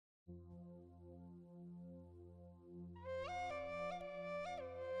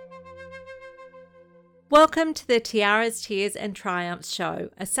Welcome to the Tiaras, Tears and Triumphs show,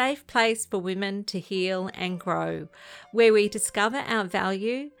 a safe place for women to heal and grow, where we discover our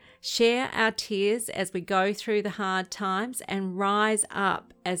value, share our tears as we go through the hard times, and rise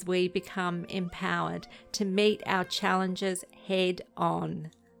up as we become empowered to meet our challenges head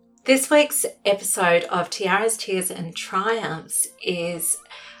on. This week's episode of Tiaras, Tears and Triumphs is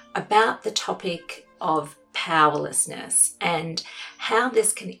about the topic of powerlessness and how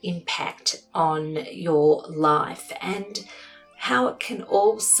this can impact on your life and how it can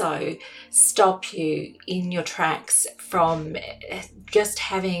also stop you in your tracks from just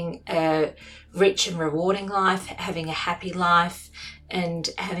having a rich and rewarding life, having a happy life, and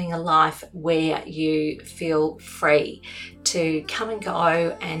having a life where you feel free to come and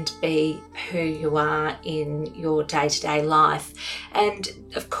go and be who you are in your day-to-day life. And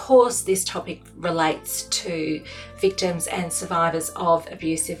of course, this topic relates to victims and survivors of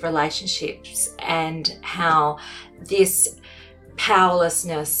abusive relationships and how this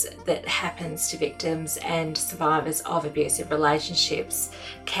powerlessness that happens to victims and survivors of abusive relationships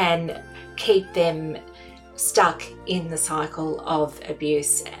can keep them stuck in the cycle of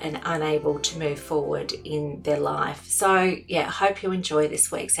abuse and unable to move forward in their life. So yeah, I hope you enjoy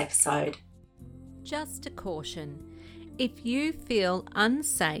this week's episode. Just a caution, if you feel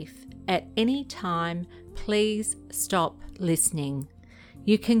unsafe at any time, please stop listening.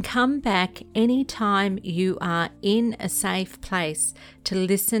 You can come back anytime you are in a safe place to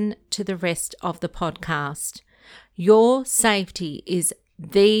listen to the rest of the podcast. Your safety is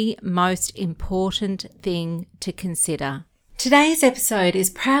the most important thing to consider. Today's episode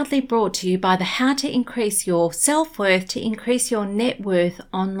is proudly brought to you by the How to Increase Your Self-Worth to Increase Your Net Worth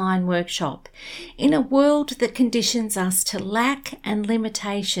online workshop. In a world that conditions us to lack and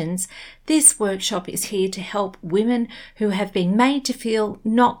limitations, this workshop is here to help women who have been made to feel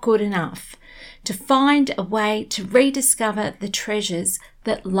not good enough, to find a way to rediscover the treasures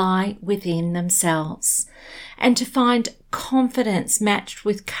that lie within themselves, and to find confidence matched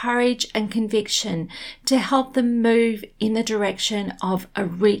with courage and conviction to help them move in the direction of a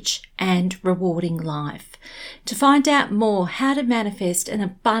rich and rewarding life. To find out more how to manifest an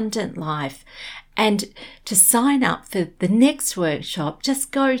abundant life and to sign up for the next workshop,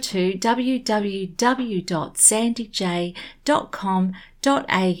 just go to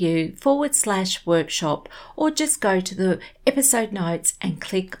www.sandyj.com.au/workshop or just go to the episode notes and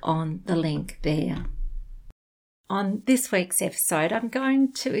click on the link there. On this week's episode, I'm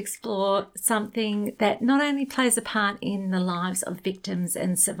going to explore something that not only plays a part in the lives of victims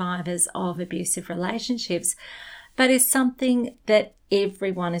and survivors of abusive relationships, but is something that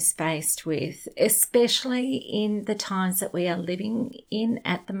everyone is faced with, especially in the times that we are living in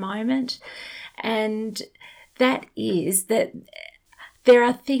at the moment. And that is that there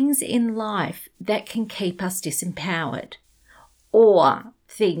are things in life that can keep us disempowered, or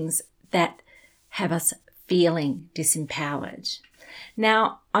things that have us feeling disempowered.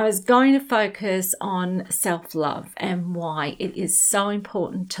 Now, I was going to focus on self-love and why it is so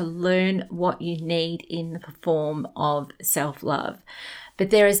important to learn what you need in the form of self-love.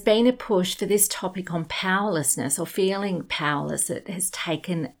 But there has been a push for this topic on powerlessness or feeling powerless that has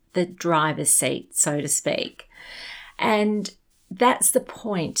taken the driver's seat, so to speak. And that's the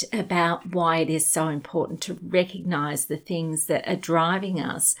point about why it is so important to recognize the things that are driving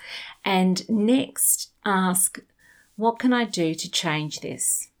us, and next ask, what can I do to change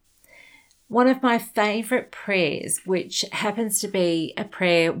this? One of my favourite prayers, which happens to be a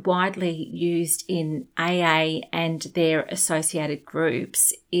prayer widely used in AA and their associated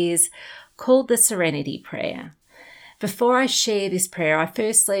groups, is called the Serenity Prayer. Before I share this prayer, I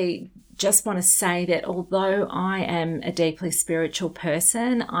firstly just want to say that although I am a deeply spiritual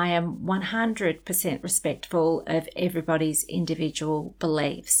person, I am 100% respectful of everybody's individual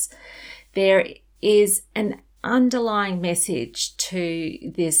beliefs. There is an underlying message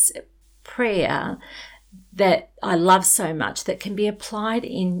to this prayer that I love so much that can be applied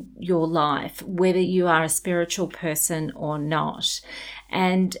in your life, whether you are a spiritual person or not.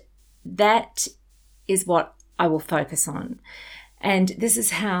 And that is what I will focus on. And this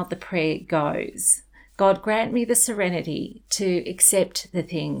is how the prayer goes. God, grant me the serenity to accept the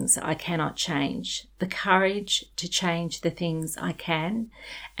things I cannot change, the courage to change the things I can,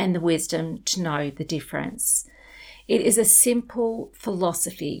 and the wisdom to know the difference. It is a simple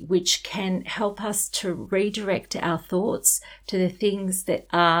philosophy which can help us to redirect our thoughts to the things that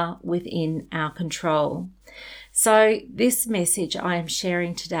are within our control. So this message I am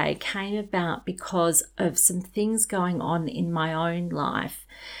sharing today came about because of some things going on in my own life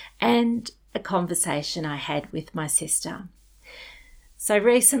and a conversation I had with my sister. So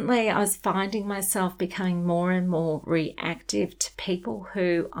recently I was finding myself becoming more and more reactive to people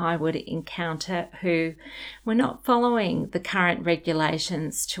who I would encounter who were not following the current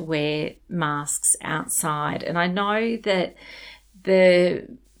regulations to wear masks outside. And I know that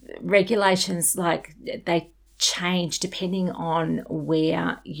the regulations, like, they change depending on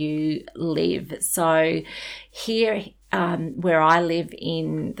where you live. So here, where I live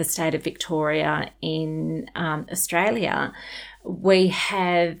in the state of Victoria in Australia, we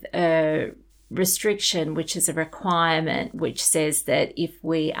have a restriction, which is a requirement, which says that if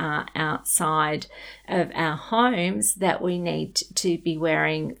we are outside of our homes, that we need to be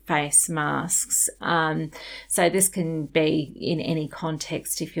wearing face masks. So this can be in any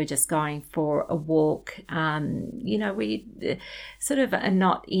context. If you're just going for a walk, we sort of are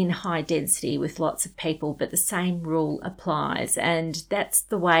not in high density with lots of people, but the same rule applies. And that's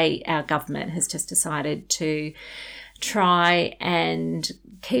the way our government has just decided to try and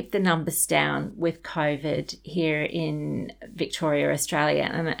keep the numbers down with COVID here in Victoria, Australia.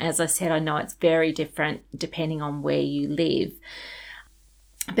 And as I said, I know it's very different depending on where you live.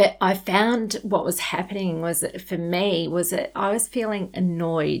 But I found what was happening was that for me was that I was feeling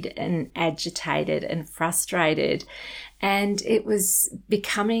annoyed and agitated and frustrated. And it was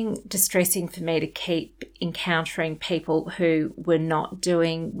becoming distressing for me to keep encountering people who were not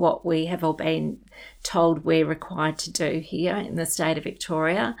doing what we have all been told we're required to do here in the state of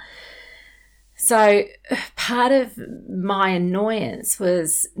Victoria. So part of my annoyance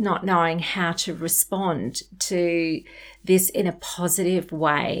was not knowing how to respond to this in a positive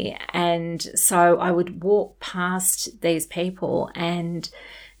way. And so I would walk past these people and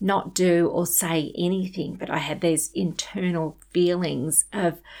not do or say anything, but I had these internal feelings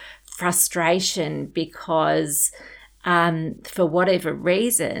of frustration because for whatever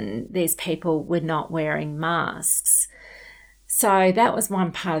reason, these people were not wearing masks. So that was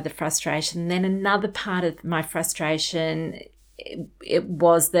one part of the frustration. Then another part of my frustration, it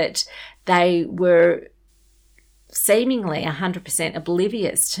was that they were seemingly 100%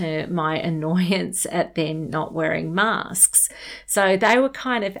 oblivious to my annoyance at them not wearing masks. So they were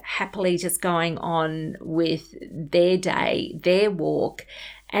kind of happily just going on with their day, their walk,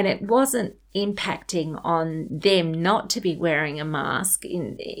 and it wasn't impacting on them not to be wearing a mask.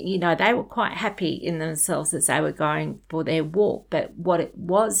 They were quite happy in themselves as they were going for their walk. But what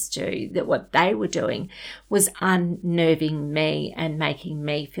they were doing was unnerving me and making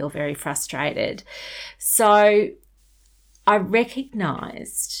me feel very frustrated. So I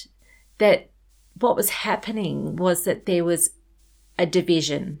recognized that what was happening was that there was a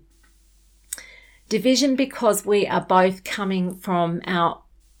division. Division because we are both coming from our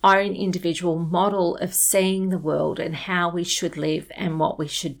own individual model of seeing the world and how we should live and what we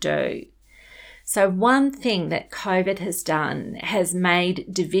should do. So one thing that COVID has done has made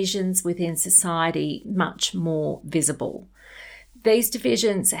divisions within society much more visible. These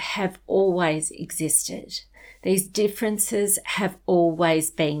divisions have always existed. These differences have always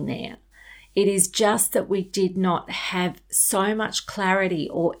been there. It is just that we did not have so much clarity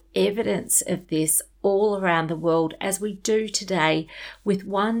or evidence of this all around the world as we do today with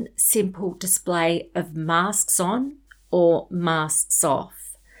one simple display of masks on or masks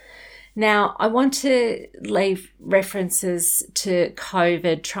off. Now, I want to leave references to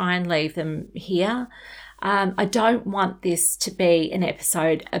COVID, try and leave them here. I don't want this to be an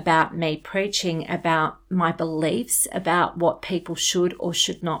episode about me preaching about my beliefs about what people should or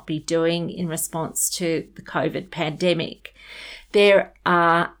should not be doing in response to the COVID pandemic. There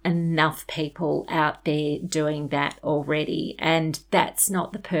are enough people out there doing that already, and that's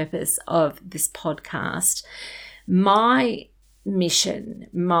not the purpose of this podcast. My mission,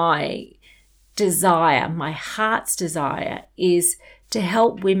 my desire, my heart's desire is to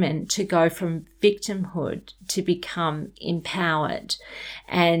help women to go from victimhood to become empowered.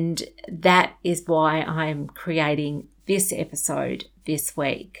 And that is why I'm creating this episode this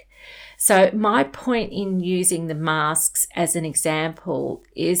week. So my point in using the masks as an example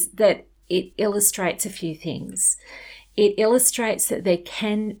is that it illustrates a few things. It illustrates that there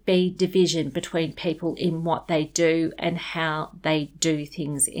can be division between people in what they do and how they do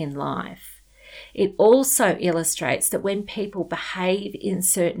things in life. It also illustrates that when people behave in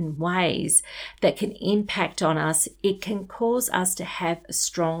certain ways that can impact on us, it can cause us to have a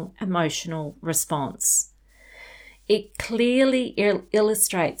strong emotional response. It clearly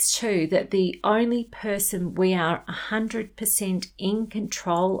illustrates too that the only person we are 100% in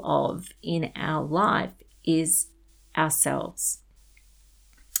control of in our life is ourselves.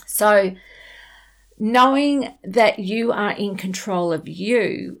 So knowing that you are in control of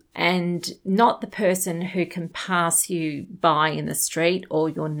you and not the person who can pass you by in the street, or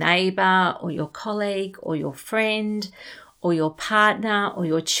your neighbour or your colleague or your friend or your partner or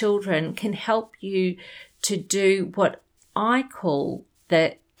your children, can help you to do what I call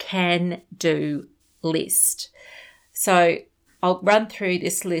the can-do list. So I'll run through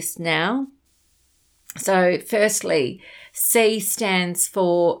this list now. So firstly, C stands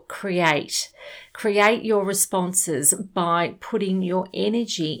for create. Create your responses by putting your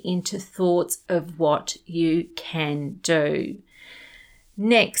energy into thoughts of what you can do.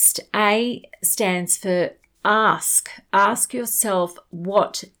 Next, A stands for ask. Ask yourself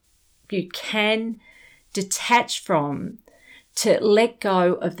what you can detach from to let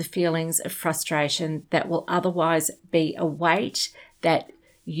go of the feelings of frustration that will otherwise be a weight that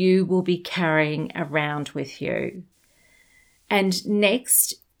you will be carrying around with you. And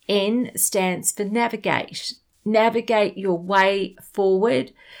next, N stands for navigate. Navigate your way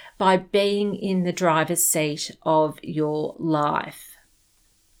forward by being in the driver's seat of your life.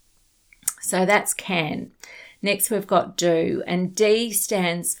 So that's can. Next, we've got do, and D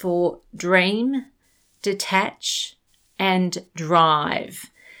stands for dream, detach, and drive.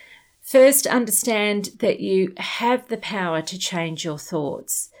 First, understand that you have the power to change your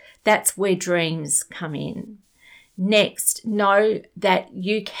thoughts. That's where dreams come in. Next, know that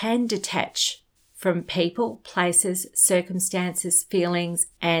you can detach from people, places, circumstances, feelings,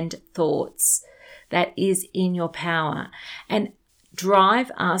 and thoughts. That is in your power. And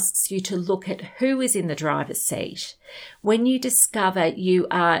drive asks you to look at who is in the driver's seat. When you discover you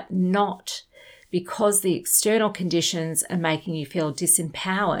are not, because the external conditions are making you feel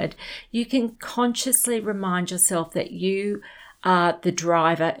disempowered, you can consciously remind yourself that you are the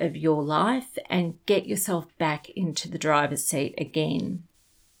driver of your life and get yourself back into the driver's seat again.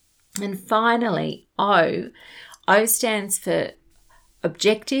 And finally, O. O stands for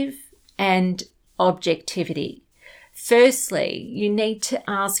objective and objectivity. Firstly, you need to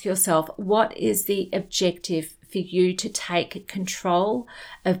ask yourself, what is the objective for you to take control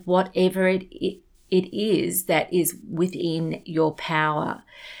of whatever it is that is within your power?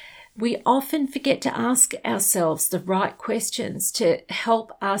 We often forget to ask ourselves the right questions to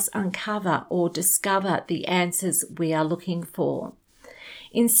help us uncover or discover the answers we are looking for.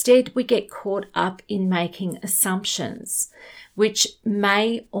 Instead, we get caught up in making assumptions, which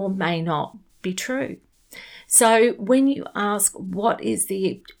may or may not be true. So when you ask what is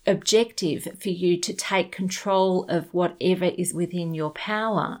the objective for you to take control of whatever is within your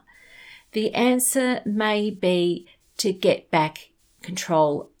power, the answer may be to get back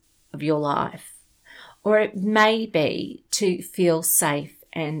control of your life, or it may be to feel safe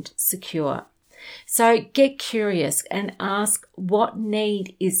and secure. So get curious and ask what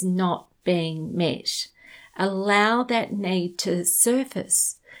need is not being met. Allow that need to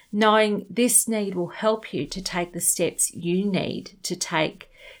surface, knowing this need will help you to take the steps you need to take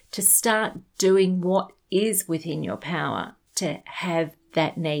to start doing what is within your power to have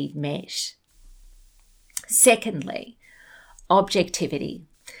that need met. Secondly, objectivity.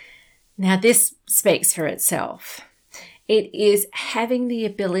 Now, this speaks for itself. It is having the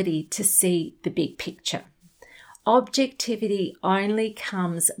ability to see the big picture. Objectivity only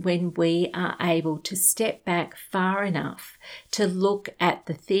comes when we are able to step back far enough to look at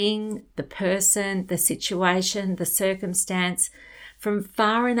the thing, the person, the situation, the circumstance from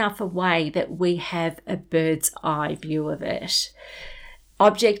far enough away that we have a bird's eye view of it.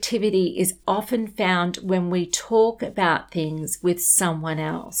 Objectivity is often found when we talk about things with someone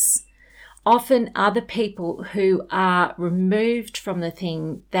else. Often other people who are removed from the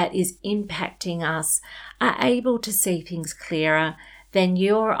thing that is impacting us are able to see things clearer than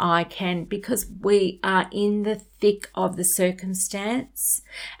you or I can, because we are in the thick of the circumstance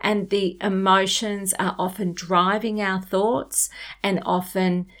and the emotions are often driving our thoughts and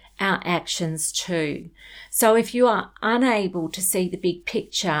often our actions too. So if you are unable to see the big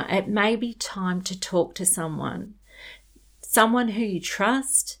picture, it may be time to talk to someone who you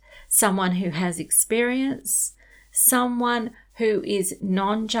trust, someone who has experience, someone who is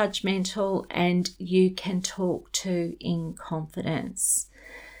non-judgmental and you can talk to in confidence.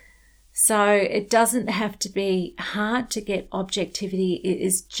 So it doesn't have to be hard to get objectivity. It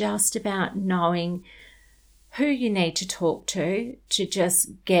is just about knowing who you need to talk to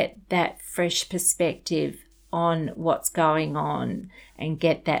just get that fresh perspective on what's going on and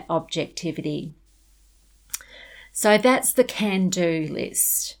get that objectivity. So that's the can-do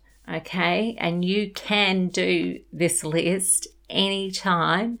list. Okay, and you can do this list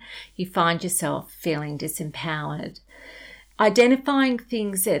anytime you find yourself feeling disempowered. Identifying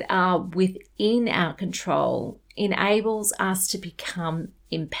things that are within our control enables us to become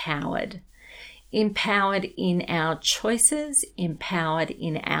empowered. Empowered in our choices, empowered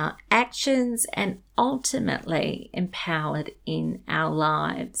in our actions, and ultimately empowered in our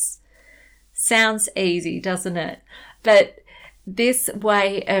lives. Sounds easy, doesn't it? But this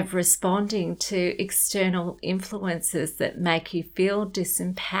way of responding to external influences that make you feel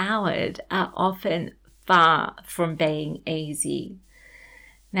disempowered are often far from being easy.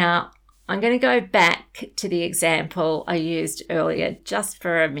 Now, I'm going to go back to the example I used earlier just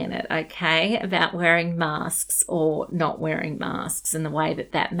for a minute, okay, about wearing masks or not wearing masks and the way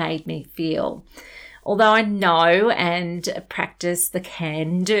that that made me feel. Although I know and practice the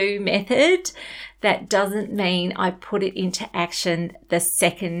can-do method, that doesn't mean I put it into action the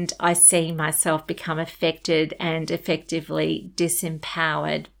second I see myself become affected and effectively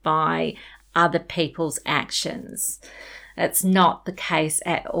disempowered by other people's actions. That's not the case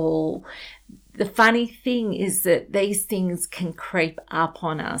at all. The funny thing is that these things can creep up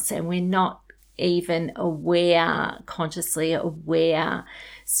on us and we're not even consciously aware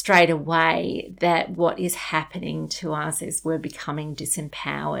straight away that what is happening to us is we're becoming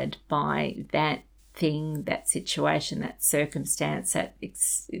disempowered by that thing, that situation, that circumstance, that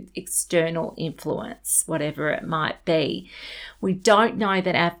external influence, whatever it might be. We don't know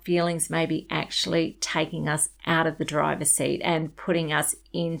that our feelings may be actually taking us out of the driver's seat and putting us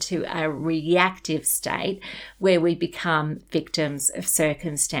into a reactive state where we become victims of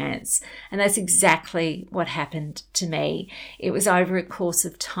circumstance. And that's exactly what happened to me. It was over a course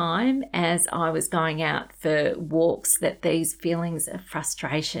of time as I was going out for walks that these feelings of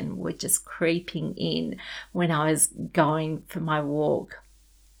frustration were just creeping in when I was going for my walk.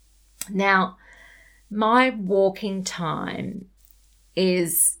 Now, my walking time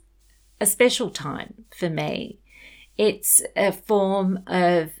is a special time for me. It's a form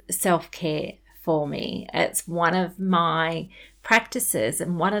of self-care for me. It's one of my practices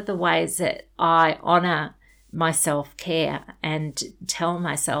and one of the ways that I honor my self-care and tell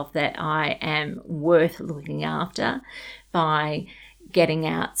myself that I am worth looking after by getting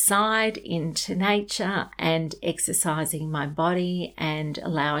outside into nature and exercising my body and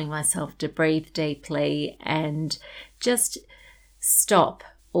allowing myself to breathe deeply and just stop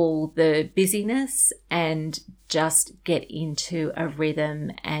all the busyness and just get into a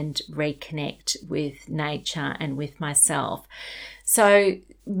rhythm and reconnect with nature and with myself. So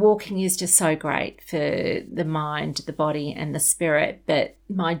walking is just so great for the mind, the body and the spirit, but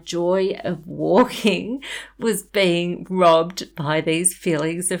my joy of walking was being robbed by these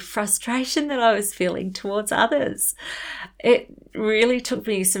feelings of frustration that I was feeling towards others. It really took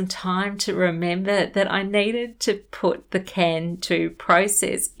me some time to remember that I needed to put the can-do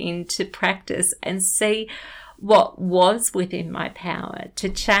process into practice and see what was within my power to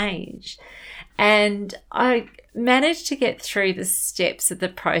change. And I managed to get through the steps of the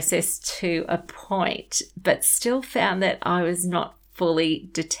process to a point, but still found that I was not fully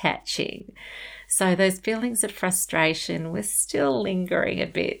detaching. So those feelings of frustration were still lingering a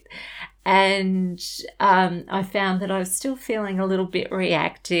bit. And I found that I was still feeling a little bit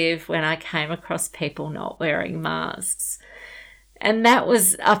reactive when I came across people not wearing masks. And that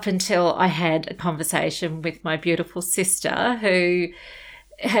was up until I had a conversation with my beautiful sister who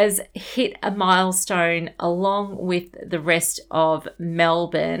has hit a milestone along with the rest of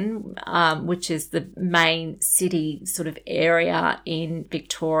Melbourne, which is the main city sort of area in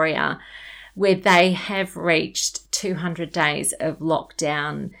Victoria, where they have reached 200 days of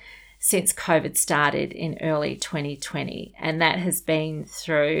lockdown since COVID started in early 2020. And that has been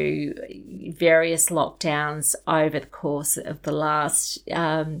through various lockdowns over the course of the last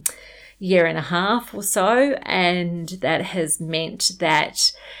year and a half or so, and that has meant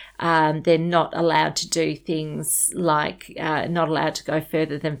that they're not allowed to do things like not allowed to go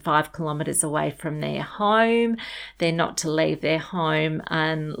further than 5 kilometres away from their home. They're not to leave their home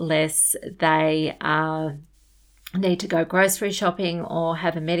unless they need to go grocery shopping or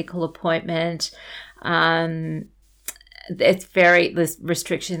have a medical appointment. The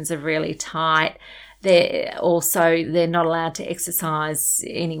restrictions are really tight. They're not allowed to exercise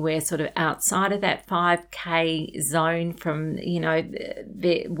anywhere sort of outside of that 5K zone from,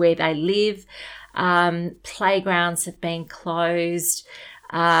 where they live. Playgrounds have been closed,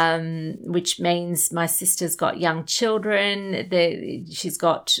 which means my sister's got young children. She's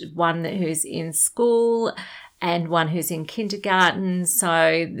got one who's in school and one who's in kindergarten.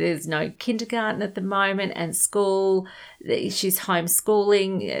 So there's no kindergarten at the moment, and school. She's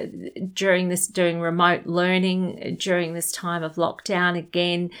homeschooling doing remote learning during this time of lockdown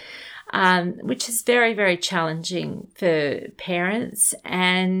again. which is very, very challenging for parents.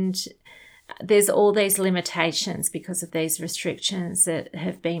 And there's all these limitations because of these restrictions that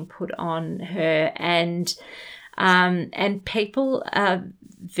have been put on her. And people are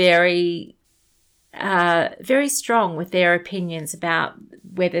very, very strong with their opinions about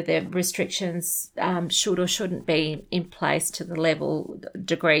whether the restrictions should or shouldn't be in place to the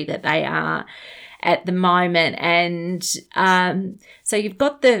degree that they are at the moment. And so you've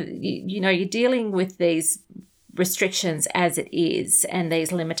got you're dealing with these restrictions as it is and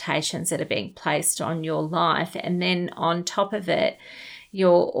these limitations that are being placed on your life. And then on top of it, you're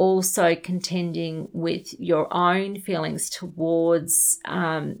also contending with your own feelings towards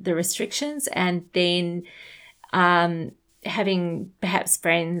the restrictions, and then having perhaps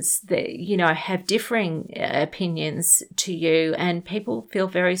friends that, have differing opinions to you, and people feel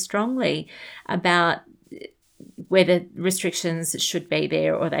very strongly about whether restrictions should be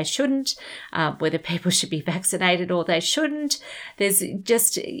there or they shouldn't, whether people should be vaccinated or they shouldn't. There's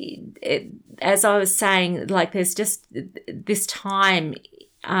just, as I was saying, there's just this time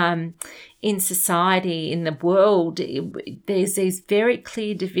in society, in the world, there's these very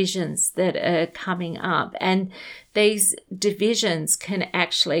clear divisions that are coming up, and these divisions can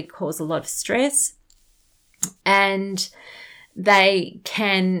actually cause a lot of stress, and they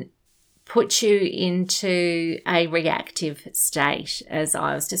can put you into a reactive state, as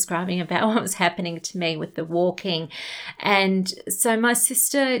I was describing about what was happening to me with the walking. And so my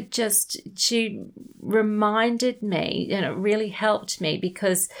sister she reminded me, and it really helped me,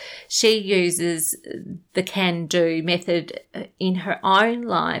 because she uses the can-do method in her own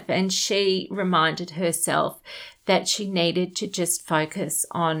life, and she reminded herself that she needed to just focus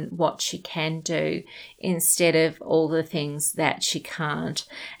on what she can do instead of all the things that she can't.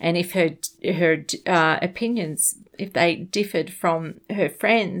 And if her opinions, if they differed from her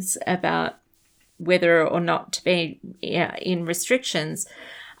friends about whether or not to be in restrictions,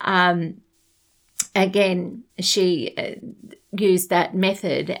 again, she used that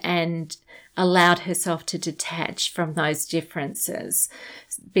method and allowed herself to detach from those differences,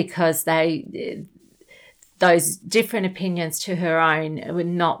 because those different opinions to her own were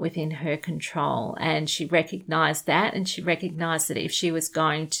not within her control. And she recognized that, and she recognized that if she was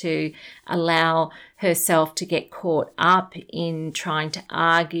going to allow herself to get caught up in trying to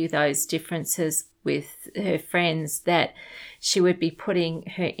argue those differences with her friends, that she would be putting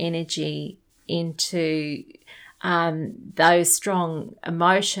her energy into those strong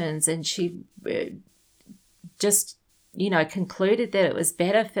emotions. And she just, concluded that it was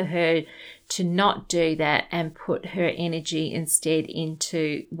better for her to not do that and put her energy instead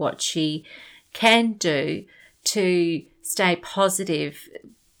into what she can do to stay positive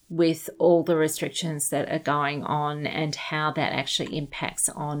with all the restrictions that are going on and how that actually impacts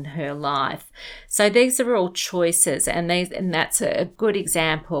on her life. So these are all choices, and that's a good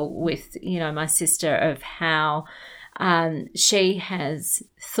example with, my sister, of how she has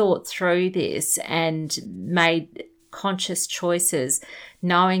thought through this and made conscious choices,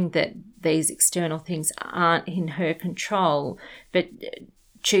 knowing that these external things aren't in her control, but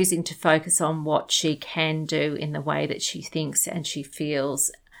choosing to focus on what she can do in the way that she thinks and she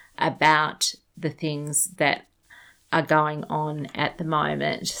feels about the things that are going on at the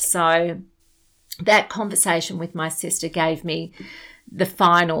moment. So that conversation with my sister gave me the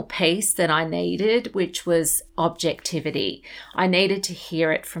final piece that I needed, which was objectivity. I needed to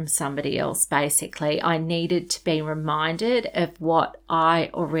hear it from somebody else, basically. I needed to be reminded of what I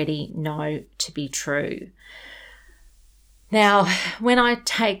already know to be true. Now, when I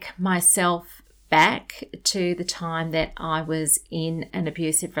take myself back to the time that I was in an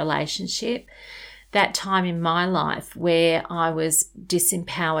abusive relationship, that time in my life where I was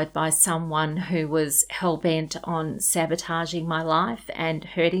disempowered by someone who was hell-bent on sabotaging my life and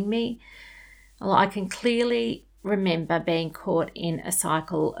hurting me, well, I can clearly remember being caught in a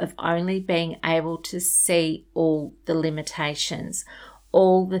cycle of only being able to see all the limitations,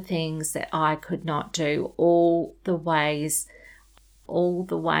 all the things that I could not do, all the ways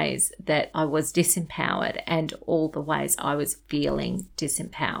that I was disempowered, and all the ways I was feeling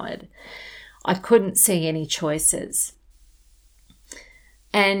disempowered. I couldn't see any choices.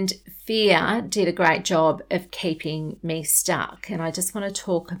 And fear did a great job of keeping me stuck. And I just want to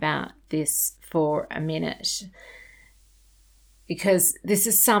talk about this for a minute, because this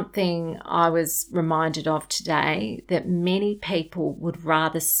is something I was reminded of today, that many people would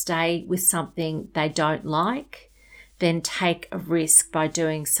rather stay with something they don't like than take a risk by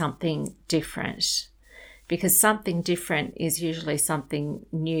doing something different. Because something different is usually something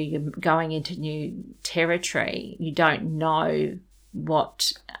new. You're going into new territory. You don't know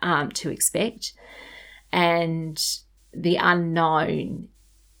what to expect, and the unknown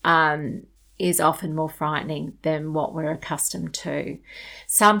is often more frightening than what we're accustomed to.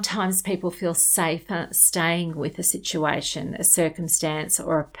 Sometimes people feel safer staying with a situation, a circumstance,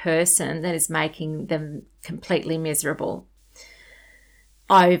 or a person that is making them completely miserable,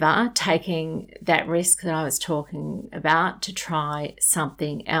 over taking that risk that I was talking about to try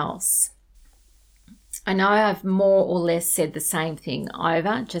something else. I know I've more or less said the same thing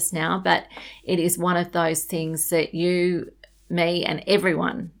over just now, but it is one of those things that you, me, and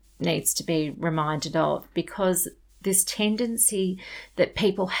everyone needs to be reminded of, because this tendency that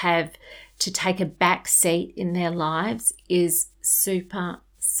people have to take a back seat in their lives is super,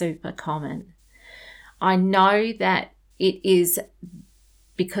 super common. I know that it is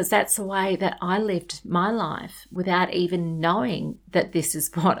because that's the way that I lived my life without even knowing that this is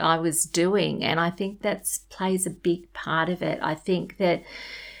what I was doing. And I think that plays a big part of it. I think that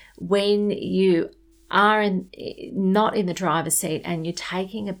when you are not in the driver's seat and you're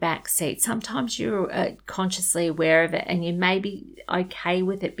taking a back seat, sometimes you're consciously aware of it and you may be okay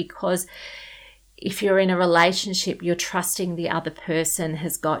with it, because if you're in a relationship, you're trusting the other person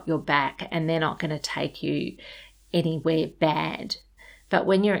has got your back and they're not going to take you anywhere bad. But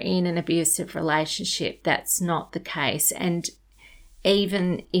when you're in an abusive relationship, that's not the case. And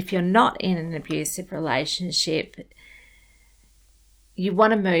even if you're not in an abusive relationship, you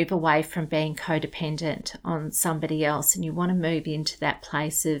want to move away from being codependent on somebody else, and you want to move into that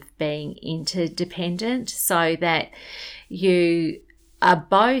place of being interdependent, so that you are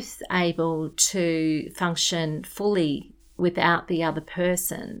both able to function fully without the other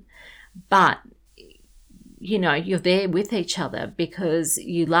person, but you're there with each other because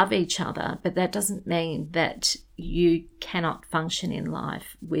you love each other, but that doesn't mean that you cannot function in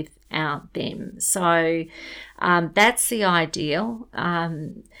life without them. So that's the ideal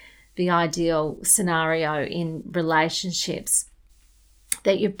scenario in relationships,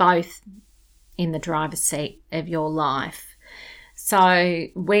 that you're both in the driver's seat of your life. So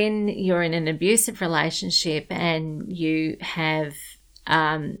when you're in an abusive relationship and you have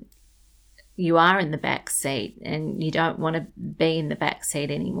you are in the back seat and you don't want to be in the back seat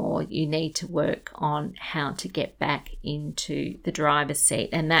anymore, you need to work on how to get back into the driver's seat.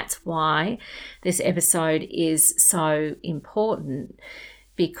 And that's why this episode is so important,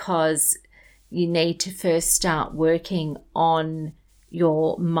 because you need to first start working on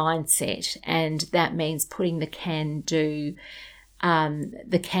your mindset, and that means putting the can-do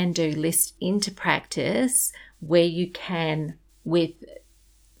list into practice, where you can with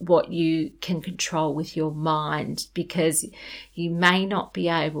what you can control with your mind, because you may not be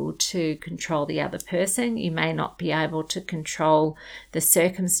able to control the other person, you may not be able to control the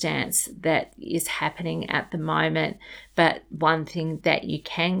circumstance that is happening at the moment, but one thing that you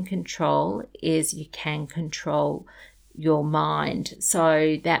can control is you can control your mind.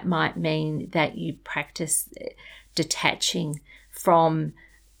 So that might mean that you practice detaching from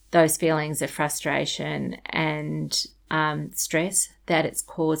those feelings of frustration and stress that it's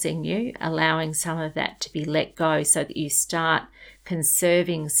causing you, allowing some of that to be let go, so that you start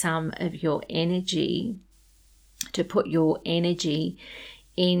conserving some of your energy, to put your energy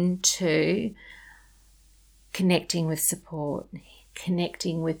into connecting with support,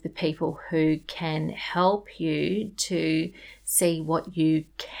 connecting with the people who can help you to see what you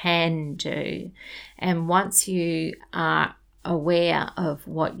can do. And once you are aware of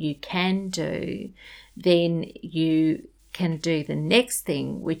what you can do, then you can do the next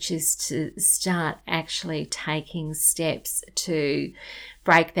thing, which is to start actually taking steps to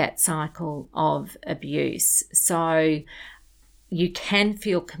break that cycle of abuse. So you can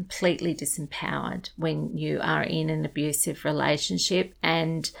feel completely disempowered when you are in an abusive relationship,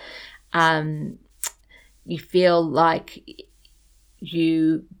 and you feel like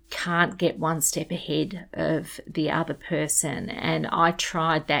you can't get one step ahead of the other person. And I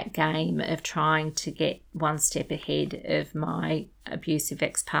tried that game of trying to get one step ahead of my abusive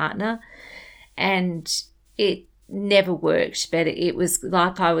ex-partner, and it never worked. But it was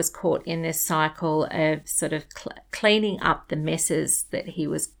like I was caught in this cycle of sort of cleaning up the messes that he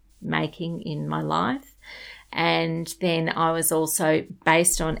was making in my life. And then I was also,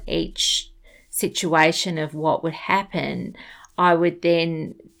 based on each situation of what would happen, I would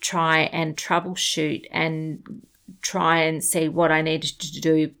then try and troubleshoot and try and see what I needed to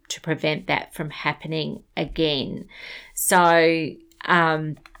do to prevent that from happening again. So,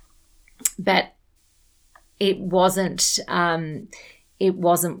 but it wasn't it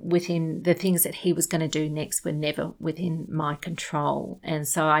wasn't within the things that he was going to do next were never within my control. And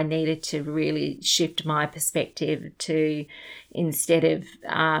so I needed to really shift my perspective to, instead of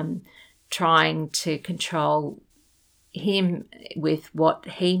trying to control him with what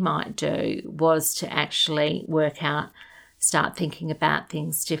he might do, was to actually start thinking about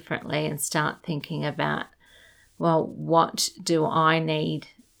things differently and start thinking about, well, what do I need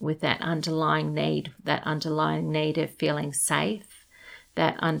with that underlying need of feeling safe,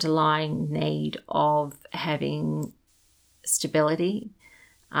 that underlying need of having stability,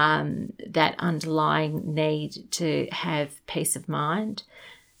 that underlying need to have peace of mind.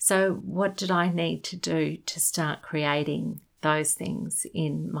 So what did I need to do to start creating those things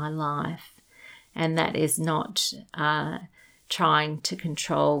in my life? And that is not trying to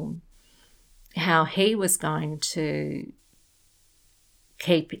control how he was going to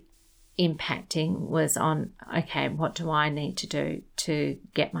keep impacting, was on, okay, what do I need to do to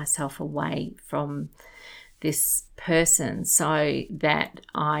get myself away from this person so that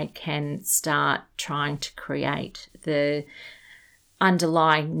I can start trying to create the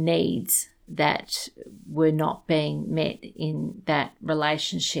underlying needs that were not being met in that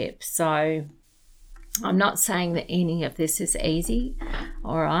relationship. So I'm not saying that any of this is easy,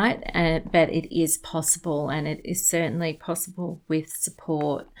 all right, but it is possible, and it is certainly possible with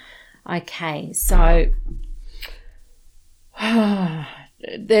support. Okay, so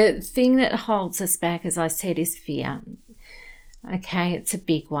the thing that holds us back, as I said, is fear. Okay, it's a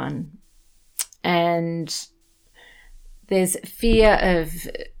big one. And there's fear of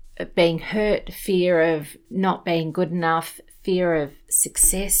being hurt, fear of not being good enough, fear of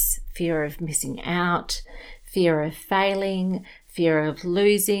success, fear of missing out, fear of failing, fear of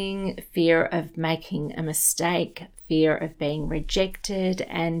losing, fear of making a mistake, fear of being rejected,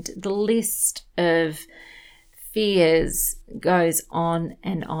 and the list of fears goes on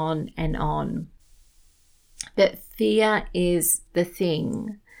and on and on. But fear is the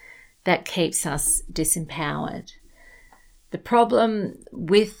thing that keeps us disempowered. The problem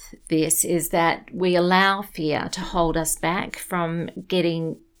with this is that we allow fear to hold us back from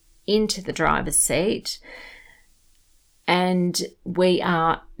getting into the driver's seat, and we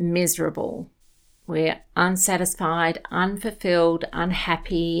are miserable. We're unsatisfied, unfulfilled,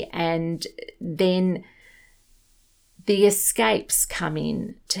 unhappy, and then the escapes come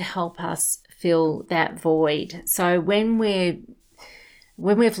in to help us fill that void. So when we've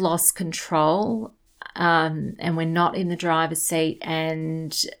lost control, and we're not in the driver's seat,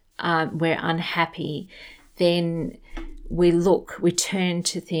 and we're unhappy, then we turn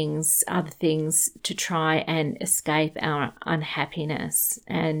to other things to try and escape our unhappiness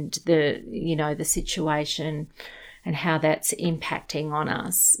and the situation and how that's impacting on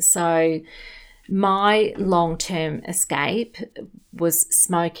us. So my long-term escape was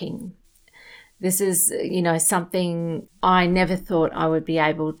smoking. This is, something I never thought I would be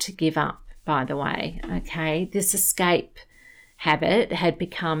able to give up, by the way. Okay, this escape habit had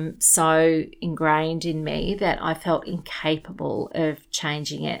become so ingrained in me that I felt incapable of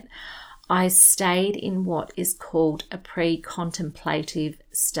changing it. I stayed in what is called a pre-contemplative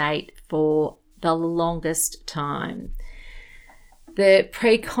state for the longest time. The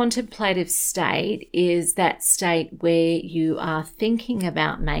pre-contemplative state is that state where you are thinking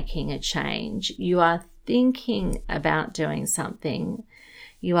about making a change. You are thinking about doing something.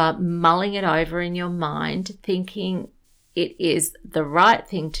 You are mulling it over in your mind, thinking it is the right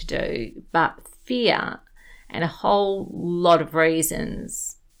thing to do, but fear and a whole lot of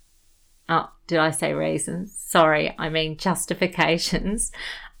reasons. Oh, did I say reasons? Sorry, I mean justifications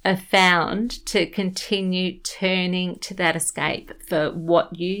are found to continue turning to that escape for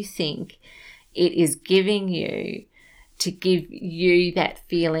what you think it is giving you, to give you that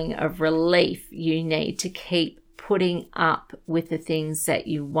feeling of relief you need to keep putting up with the things that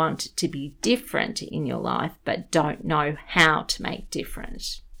you want to be different in your life but don't know how to make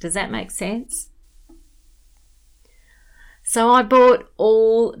different. Does that make sense? So I bought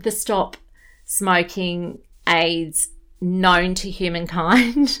all the stop smoking aids known to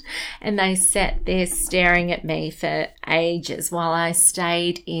humankind, and they sat there staring at me for ages while I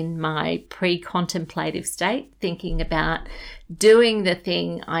stayed in my pre-contemplative state, thinking about doing the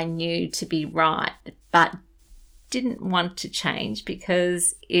thing I knew to be right but didn't want to change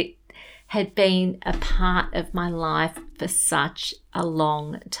because it had been a part of my life for such a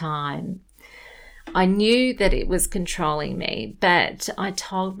long time. I knew that it was controlling me, but I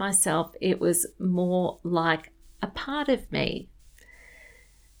told myself it was more like a part of me.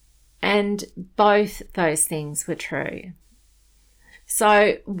 And both those things were true.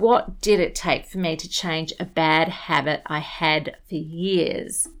 So what did it take for me to change a bad habit I had for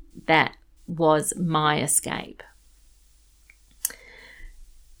years that was my escape?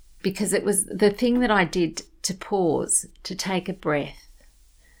 Because it was the thing that I did to pause, to take a breath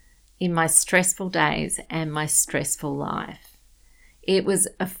in my stressful days and my stressful life. It was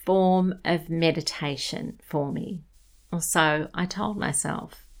a form of meditation for me, or so I told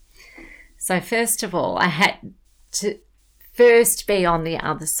myself. So first of all, I had to first be on the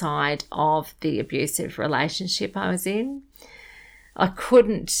other side of the abusive relationship I was in. I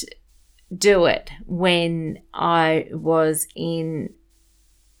couldn't do it when I was in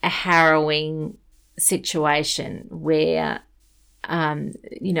a harrowing situation where,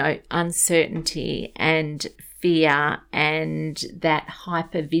 uncertainty and fear and that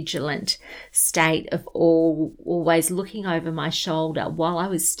hyper-vigilant state of always looking over my shoulder. While I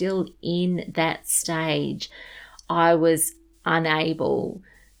was still in that stage, I was unable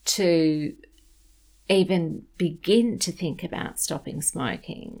to even begin to think about stopping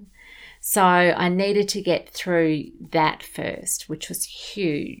smoking. So I needed to get through that first, which was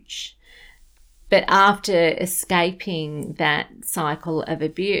huge. But after escaping that cycle of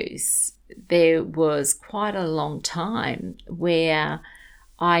abuse, there was quite a long time where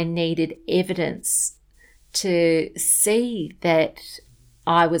I needed evidence to see that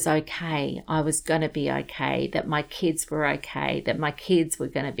I was okay, I was going to be okay, that my kids were okay, that my kids were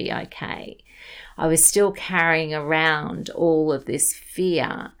going to be okay. I was still carrying around all of this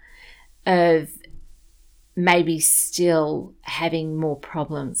fear of maybe still having more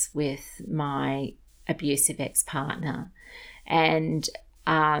problems with my abusive ex-partner. And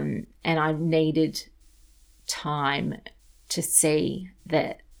I needed time to see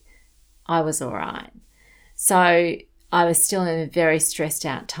that I was all right. So I was still in a very stressed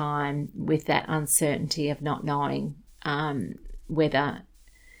out time with that uncertainty of not knowing whether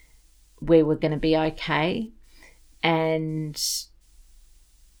we were going to be okay. And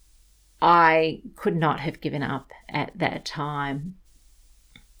I could not have given up at that time.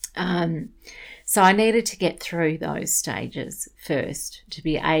 So I needed to get through those stages first to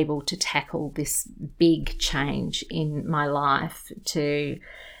be able to tackle this big change in my life, to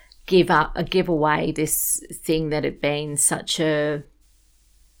give away this thing that had been such a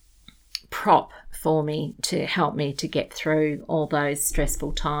prop for me to help me to get through all those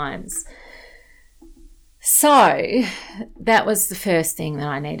stressful times. So that was the first thing that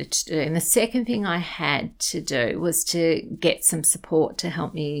I needed to do. And the second thing I had to do was to get some support to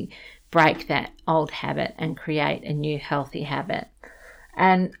help me break that old habit and create a new healthy habit.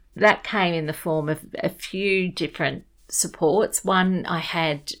 And that came in the form of a few different supports. One, I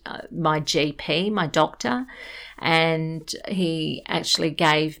had my GP, my doctor, and he actually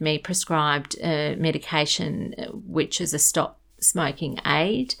gave me prescribed medication, which is a stop smoking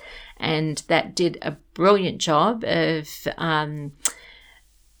aid, and that did a brilliant job of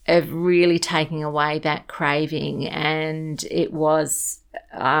really taking away that craving, and it was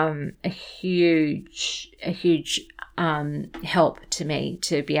a huge help to me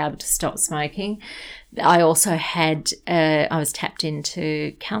to be able to stop smoking. I also had I was tapped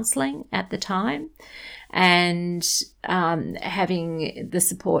into counselling at the time, and having the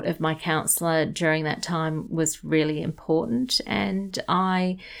support of my counsellor during that time was really important. And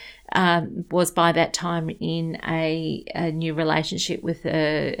I was by that time in a new relationship with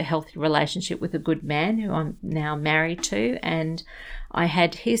a healthy relationship with a good man who I'm now married to, and I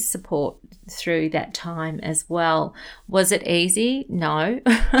had his support through that time as well. Was it easy? No.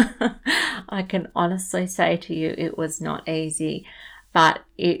 I can honestly say to you it was not easy, but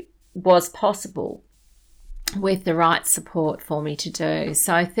it was possible with the right support for me to do.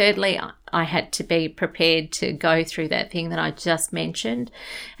 So thirdly, I had to be prepared to go through that thing that I just mentioned,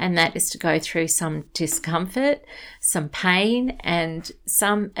 and that is to go through some discomfort, some pain, and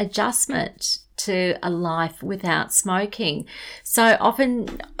some adjustment to a life without smoking. So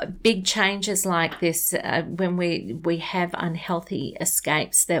often big changes like this, when we have unhealthy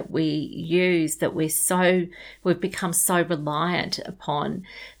escapes that we use, that we've become so reliant upon,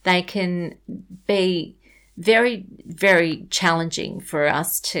 they can be very, very challenging for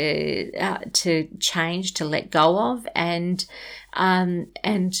us to change, to let go of, and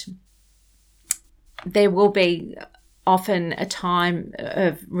there will be often a time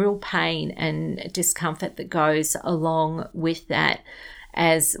of real pain and discomfort that goes along with that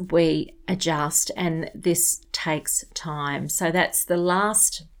as we adjust, and this takes time. So that's the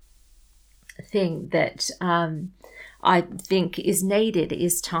last thing that I think is needed,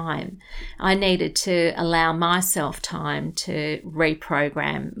 is time. I needed to allow myself time to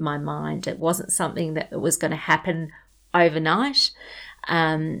reprogram my mind. It wasn't something that was going to happen overnight,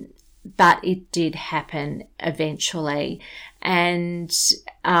 but it did happen eventually. And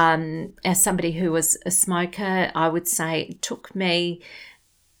as somebody who was a smoker, I would say it took me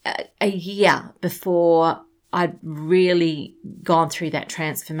a year before I'd really gone through that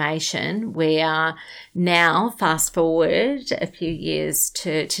transformation, where now, fast forward a few years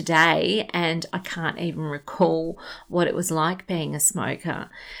to today, and I can't even recall what it was like being a smoker,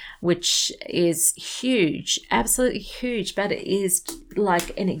 which is huge, absolutely huge. But it is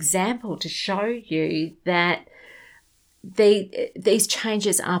like an example to show you that these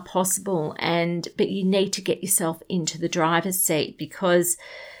changes are possible, but you need to get yourself into the driver's seat, because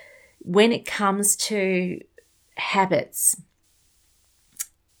when it comes to habits,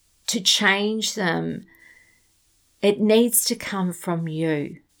 to change them, it needs to come from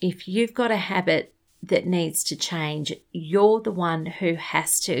you. If you've got a habit that needs to change, you're the one who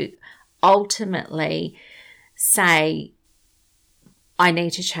has to ultimately say, I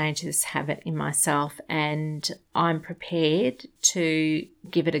need to change this habit in myself, and I'm prepared to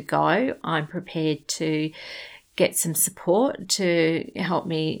give it a go. I'm prepared to get some support to help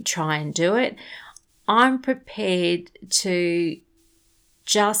me try and do it. I'm prepared to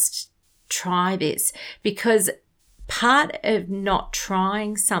just try this, because part of not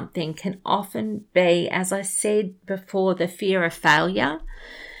trying something can often be, as I said before, the fear of failure.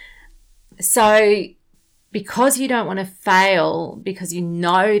 So because you don't want to fail, because you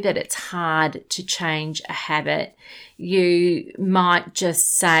know that it's hard to change a habit, you might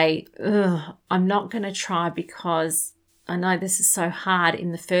just say, I'm not going to try because I know this is so hard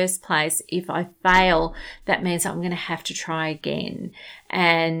in the first place. If I fail, that means I'm going to have to try again.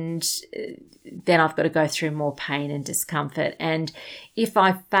 And then I've got to go through more pain and discomfort. And if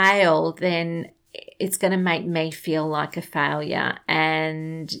I fail, then it's going to make me feel like a failure.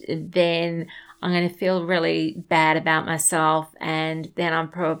 And then I'm going to feel really bad about myself. And then I'm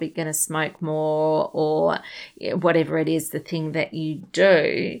probably going to smoke more, or whatever it is, the thing that you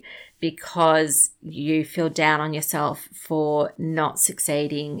do, because you feel down on yourself for not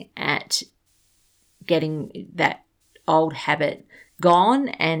succeeding at getting that old habit gone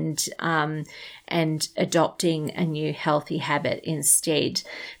and adopting a new healthy habit instead.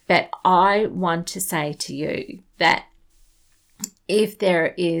 But I want to say to you that if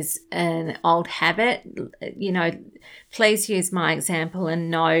there is an old habit, please use my example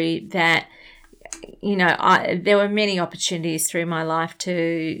and know that, there were many opportunities through my life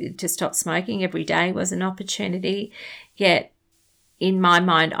to stop smoking. Every day was an opportunity. Yet in my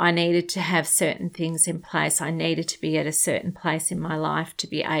mind, I needed to have certain things in place. I needed to be at a certain place in my life to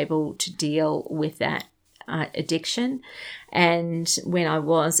be able to deal with that addiction. And when I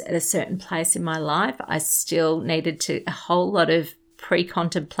was at a certain place in my life, I still needed a whole lot of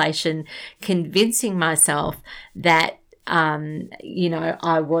pre-contemplation, convincing myself that,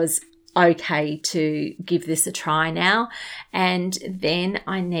 I was okay to give this a try now. And then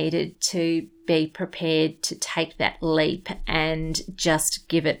I needed to be prepared to take that leap and just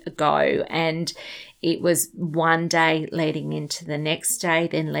give it a go. And it was one day leading into the next day,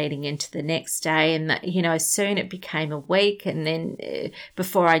 then leading into the next day. And, soon it became a week. And then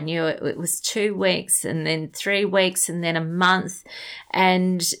before I knew it, it was 2 weeks, and then 3 weeks, and then a month.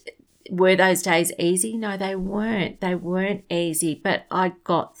 And were those days easy? No, they weren't. They weren't easy, but I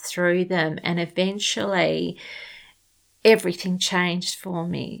got through them, and eventually everything changed for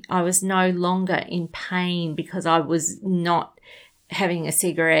me. I was no longer in pain because I was not having a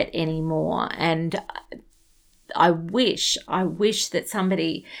cigarette anymore. And I wish that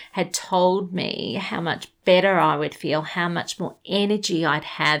somebody had told me how much better I would feel, how much more energy I'd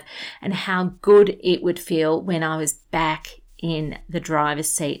have, and how good it would feel when I was back in the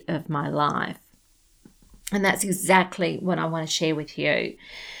driver's seat of my life. And that's exactly what I want to share with you.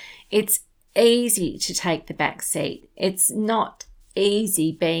 It's easy to take the back seat. It's not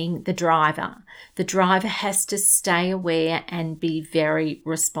easy being the driver. The driver has to stay aware and be very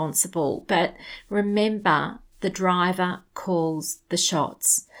responsible. But remember, the driver calls the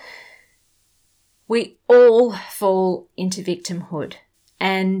shots. We all fall into victimhood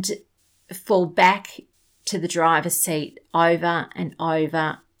and fall back to the driver's seat over and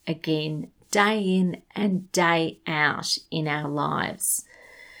over again, day in and day out in our lives.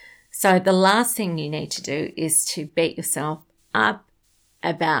 So the last thing you need to do is to beat yourself up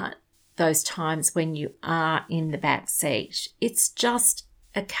about those times when you are in the back seat. It's just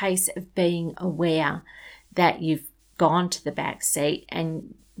a case of being aware that you've gone to the back seat,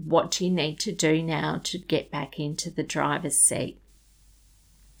 and what do you need to do now to get back into the driver's seat.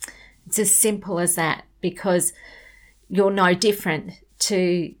 It's as simple as that, because you're no different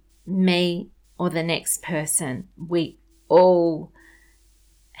to me or the next person. We all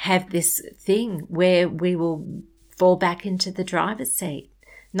have this thing where we will fall back into the driver's seat.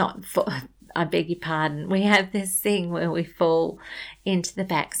 I beg your pardon. We have this thing where we fall into the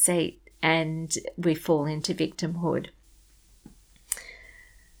back seat and we fall into victimhood.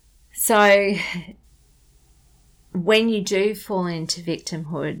 So when you do fall into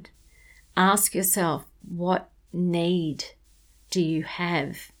victimhood, ask yourself, what need do you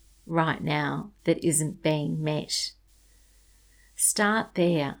have right now that isn't being met? Start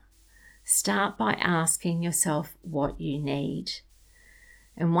there. Start by asking yourself what you need.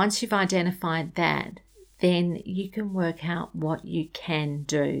 And once you've identified that, then you can work out what you can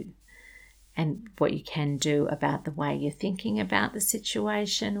do and what you can do about the way you're thinking about the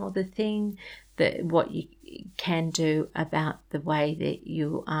situation or the thing, what you can do about the way that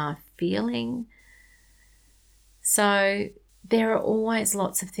you are feeling. So there are always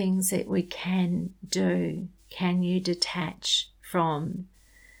lots of things that we can do. Can you detach from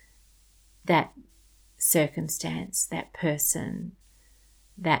that circumstance, that person,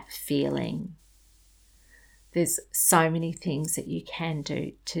 that feeling? There's so many things that you can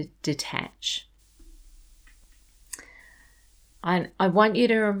do to detach. I want you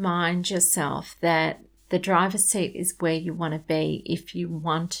to remind yourself that the driver's seat is where you want to be if you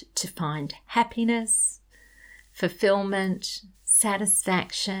want to find happiness, fulfillment,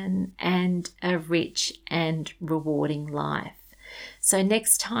 satisfaction, and a rich and rewarding life. So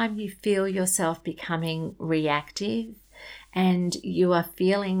next time you feel yourself becoming reactive and you are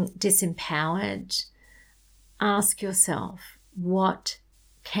feeling disempowered, ask yourself, what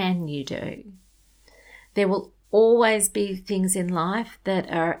can you do? There will always be things in life that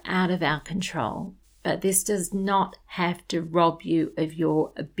are out of our control, but this does not have to rob you of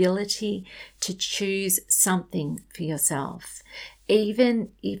your ability to choose something for yourself, even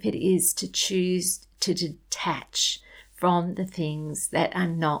if it is to choose to detach from the things that are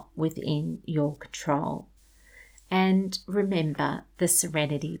not within your control. And remember the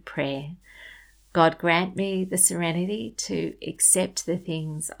serenity prayer. God, grant me the serenity to accept the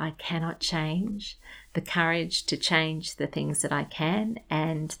things I cannot change, the courage to change the things that I can,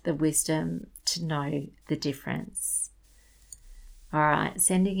 and the wisdom to know the difference. All right,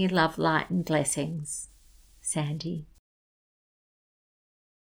 sending you love, light, and blessings. Sandy.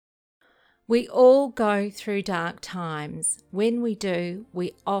 We all go through dark times. When we do,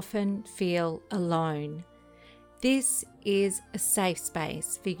 we often feel alone. This is a safe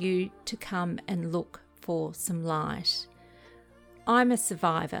space for you to come and look for some light. I'm a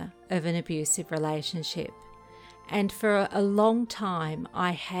survivor of an abusive relationship, and for a long time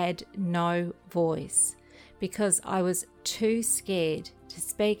I had no voice because I was too scared to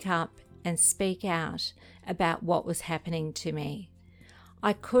speak up and speak out about what was happening to me.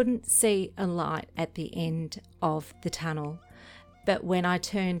 I couldn't see a light at the end of the tunnel, but when I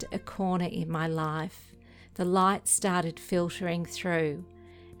turned a corner in my life, the light started filtering through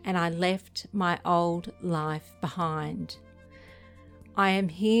and I left my old life behind. I am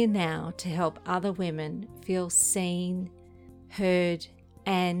here now to help other women feel seen, heard,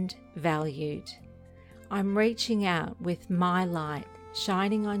 and valued. I'm reaching out with my light,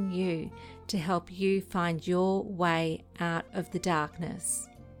 shining on you to help you find your way out of the darkness.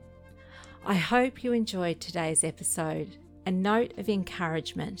 I hope you enjoyed today's episode. A note of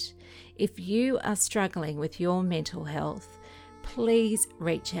encouragement: if you are struggling with your mental health, please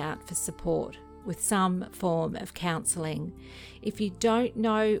reach out for support with some form of counselling. If you don't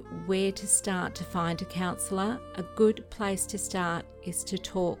know where to start to find a counsellor, a good place to start is to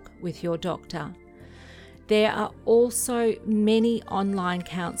talk with your doctor. There are also many online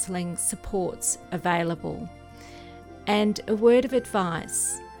counselling supports available. And a word of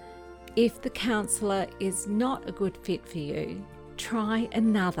advice: if the counsellor is not a good fit for you, try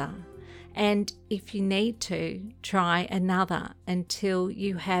another. And if you need to, try another until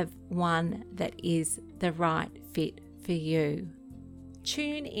you have one that is the right fit for you.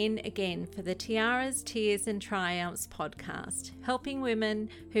 Tune in again for the Tiaras, Tears and Triumphs podcast, helping women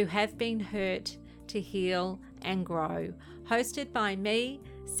who have been hurt to heal and grow, hosted by me,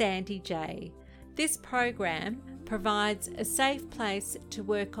 Sandy J. This program provides a safe place to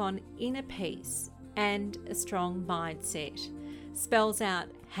work on inner peace and a strong mindset, spells out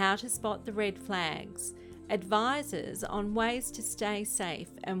how to spot the red flags, advises on ways to stay safe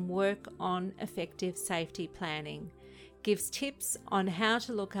and work on effective safety planning, gives tips on how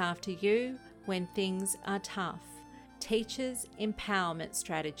to look after you when things are tough, teaches empowerment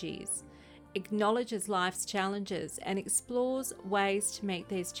strategies, acknowledges life's challenges and explores ways to meet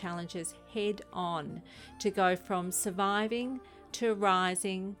these challenges head on, to go from surviving to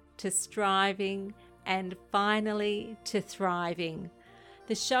rising to striving and finally to thriving.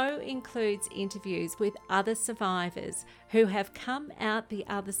 The show includes interviews with other survivors who have come out the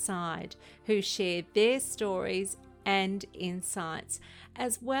other side, who share their stories and insights,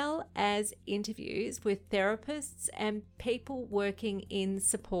 as well as interviews with therapists and people working in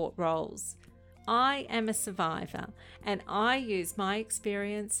support roles. I am a survivor, and I use my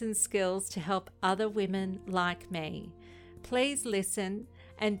experience and skills to help other women like me. Please listen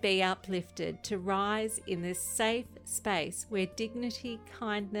and be uplifted to rise in this safe space where dignity,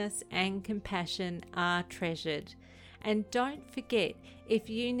 kindness, and compassion are treasured. And don't forget, if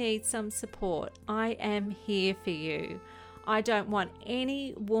you need some support, I am here for you. I don't want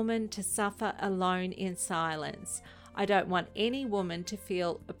any woman to suffer alone in silence. I don't want any woman to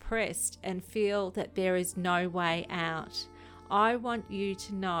feel oppressed and feel that there is no way out. I want you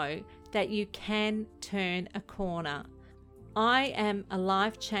to know that you can turn a corner. I am a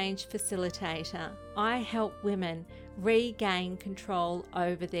life change facilitator. I help women regain control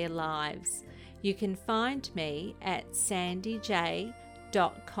over their lives. You can find me at sandyj.com.au.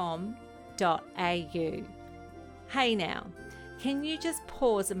 Hey now, can you just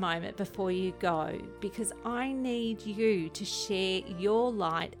pause a moment before you go? Because I need you to share your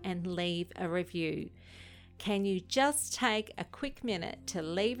light and leave a review. Can you just take a quick minute to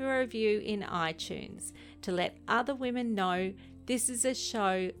leave a review in iTunes to let other women know this is a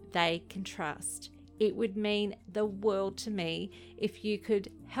show they can trust? It would mean the world to me if you could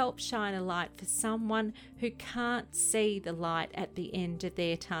help shine a light for someone who can't see the light at the end of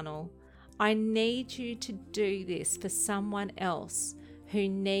their tunnel. I need you to do this for someone else who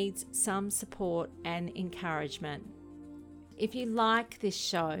needs some support and encouragement. If you like this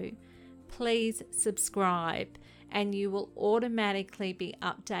show, please subscribe and you will automatically be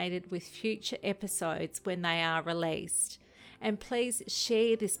updated with future episodes when they are released. And please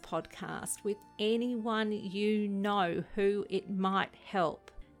share this podcast with anyone you know who it might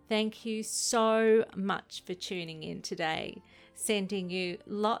help. Thank you so much for tuning in today. Sending you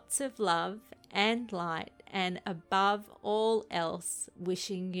lots of love and light, and above all else,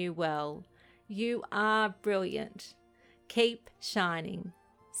 wishing you well. You are brilliant. Keep shining.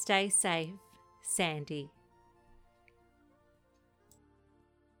 Stay safe, Sandy.